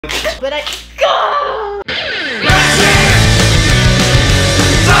But I go.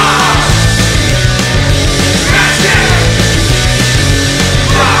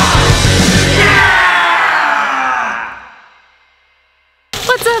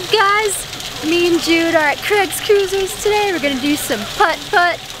 What's up, guys? Me and Jude are at Craig's Cruisers today. We're gonna do some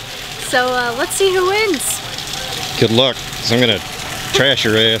putt-putt. So let's see who wins. Good luck, because I'm gonna trash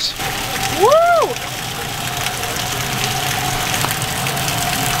your ass. Woo!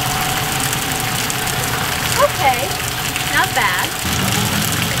 Okay, not bad.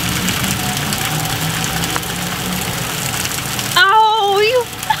 Oh, you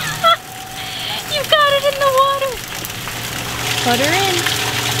you got it in the water. Put her in.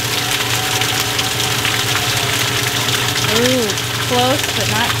 Ooh, close, but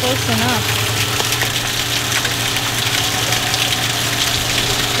not close enough.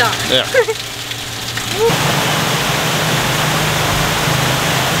 Darn. Yeah.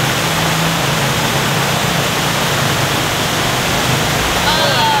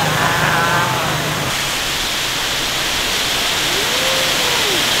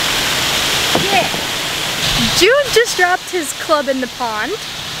 Jude just dropped his club in the pond.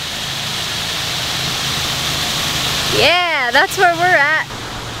 Yeah, that's where we're at.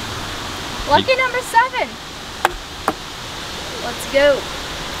 Lucky number 7. Let's go.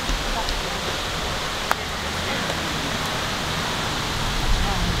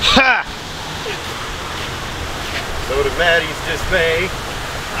 Ha! So to Maddie's dismay,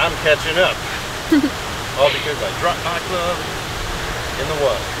 I'm catching up. All because I dropped my club in the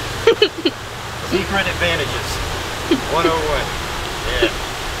water. Secret advantages. 101. Yeah.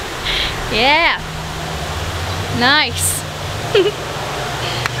 Yeah. Nice.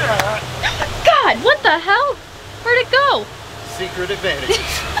 God, what the hell? Where'd it go? Secret advantages.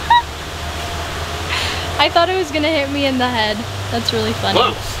 I thought it was gonna hit me in the head. That's really funny.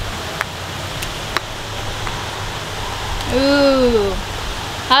 Close. Ooh.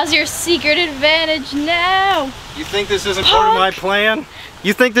 How's your secret advantage now? You think this isn't part of my plan?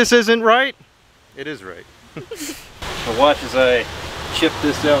 You think this isn't right? It is right. Now watch as I chip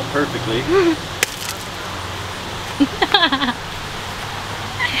this out perfectly.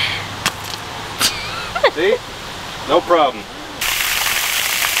 See? No problem.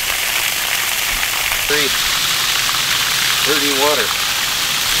 Dirty water.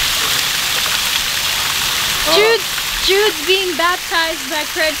 Jude's being baptized by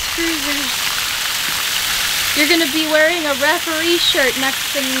Craig's Cruisers. You're gonna be wearing a referee shirt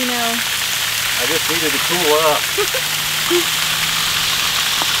next thing you know. I just needed to cool off.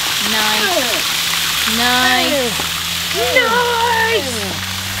 Nice. Nice.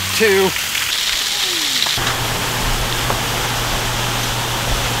 Nice! 2.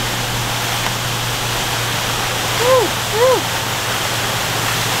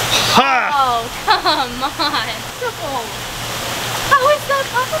 Ha! Oh, come on. How is that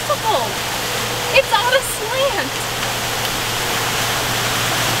possible? It's on a slant.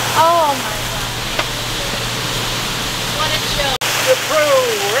 Oh my god. What a show. The pro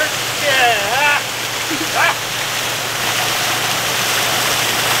work. Yeah.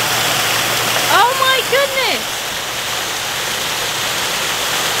 Oh my goodness.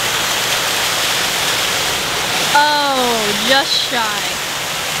 Oh, just shy.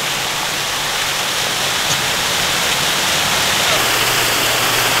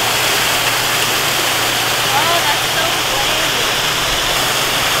 Oh, that's so lame.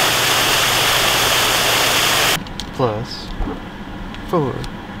 Plus 4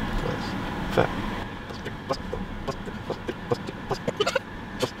 plus 5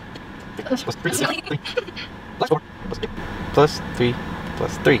 plus 3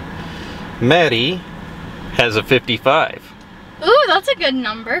 plus 3. Maddie has a 55. Ooh, that's a good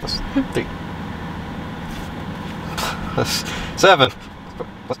number. Plus 3 plus 7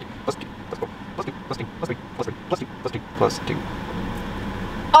 plus 2 plus 2 plus 4 plus 2 plus 3 plus 3 plus 3 plus 2 plus 2 plus 2.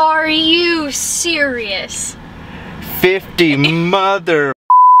 Are you serious? 50 mother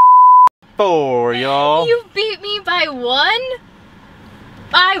 4, y'all. You beat me by 1?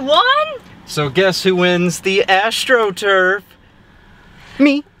 By 1? So guess who wins the AstroTurf?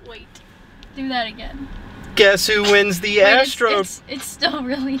 Me. Wait, do that again. Guess who wins the Astro? It's still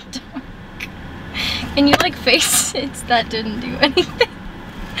really dark. Can you like face it? That didn't do anything.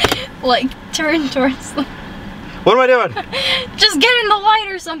 Like turn towards the... What am I doing? Just get in the light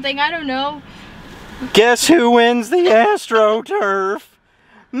or something, I don't know. Guess who wins the AstroTurf?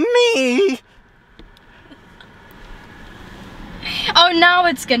 Me! Oh, now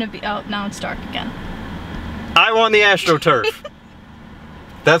it's gonna be... Oh, now it's dark again. I won the AstroTurf.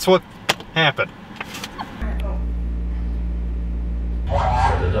 That's what happened.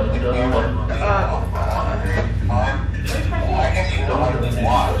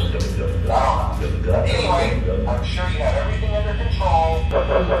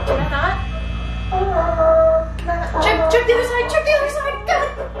 Check the other side, check the other side. God.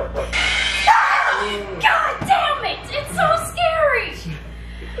 Ah! God damn it! It's so scary.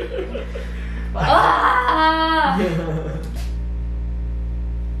 Ah!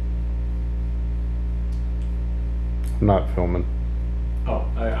 Not filming. Oh,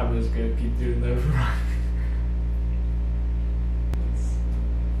 I'm just gonna keep doing that.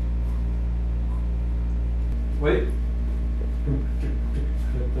 Wait.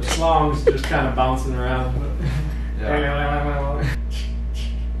 The song's just kind of bouncing around. Yeah.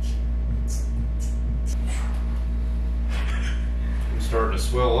 I'm starting to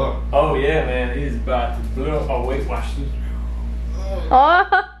swell up. Oh yeah, man, he's about to blow. Oh wait, watch this. Oh,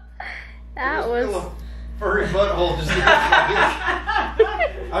 that was. Furry butthole just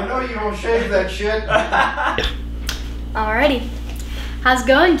I know you don't shave that shit. Alrighty. How's it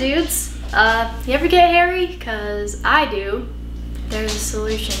going, dudes? You ever get hairy? Cause I do. There's a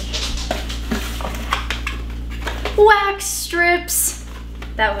solution. Wax strips.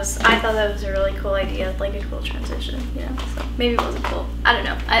 I thought that was a really cool idea, like a cool transition, you know, so maybe it wasn't cool. I don't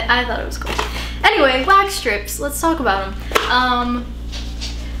know, I thought it was cool. Anyway, wax strips, let's talk about them.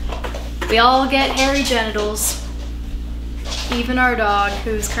 We all get hairy genitals. Even our dog,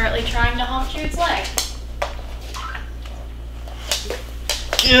 who's currently trying to hump Jude's leg.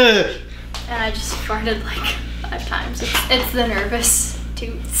 Yeah. And I just farted like 5 times. It's the nervous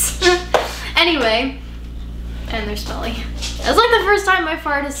toots. Anyway, and they're smelly. It was like the first time my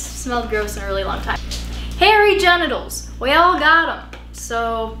fart has smelled gross in a really long time. Hairy genitals, we all got them.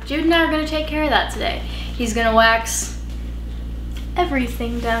 So Jude and I are gonna take care of that today. He's gonna wax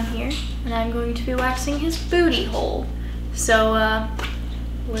everything down here, and I'm going to be waxing his booty hole. So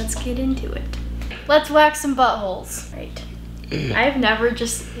let's get into it. Let's wax some buttholes. Right. I've never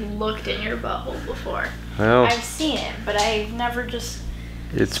just looked in your butthole before. Well, I've seen it, but I've never just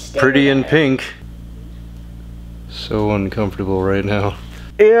it's pretty in pink. So uncomfortable right now.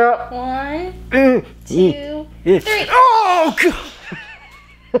 Yeah. 1, 2, 3. Oh God!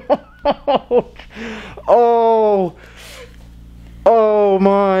 Oh. Oh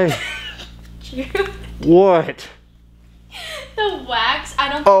my. What? The wax, I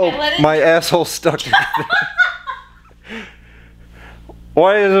don't think I let it. My asshole stuck in it.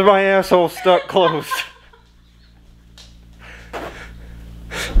 Why is my asshole stuck closed?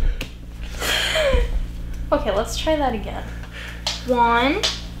 Okay, let's try that again. 1,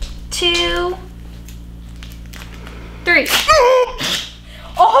 2, 3.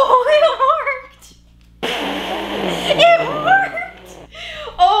 Oh, it worked! It worked!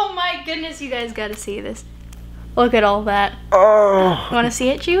 Oh my goodness, you guys gotta see this. Look at all that. Oh. You wanna see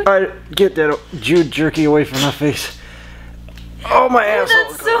it, Jude? Get that Jude jerky away from my face. Oh, my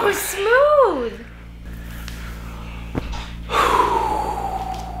asshole. That's so smooth.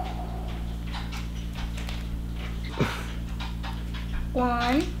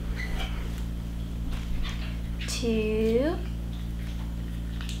 One, 2,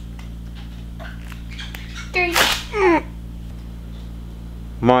 3.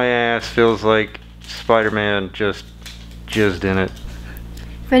 My ass feels like Spider-Man just jizzed in it.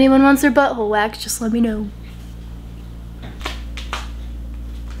 If anyone wants their butthole waxed, just let me know.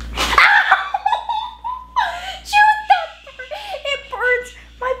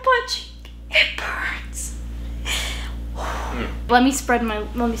 Let me spread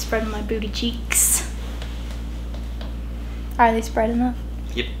my booty cheeks. Are they spread enough?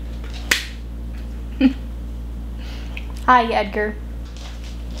 Yep. Hi, Edgar.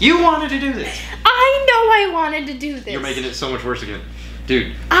 You wanted to do this. I know I wanted to do this. You're making it so much worse again.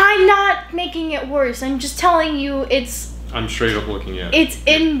 Dude. I'm not making it worse. I'm just telling you I'm straight up looking at it. It's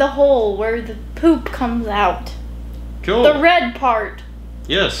in the hole where the poop comes out. Cool. The red part.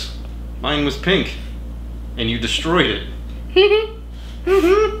 Yes. Mine was pink. And you destroyed it.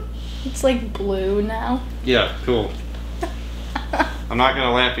 It's like blue now. Yeah, cool. I'm not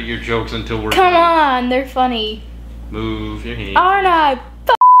gonna laugh at your jokes until we're Come done. on, they're funny. Move your hand. Aren't I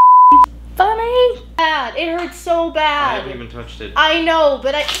funny? Bad. It hurts so I bad. haven't even touched it. I know,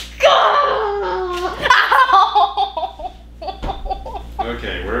 but Ow!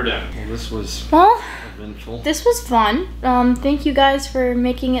 Okay, we're done. Well, this was eventful. This was fun. Thank you guys for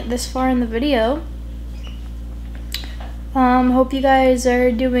making it this far in the video. Hope you guys are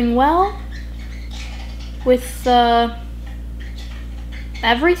doing well with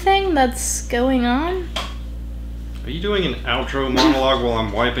everything that's going on. Are you doing an outro monologue while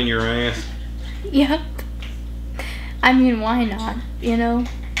I'm wiping your ass? Yep. I mean, why not, you know?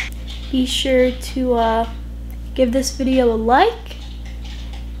 Be sure to give this video a like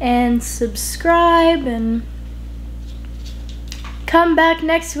and subscribe and come back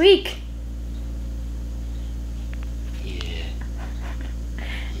next week.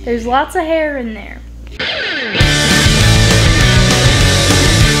 There's lots of hair in there.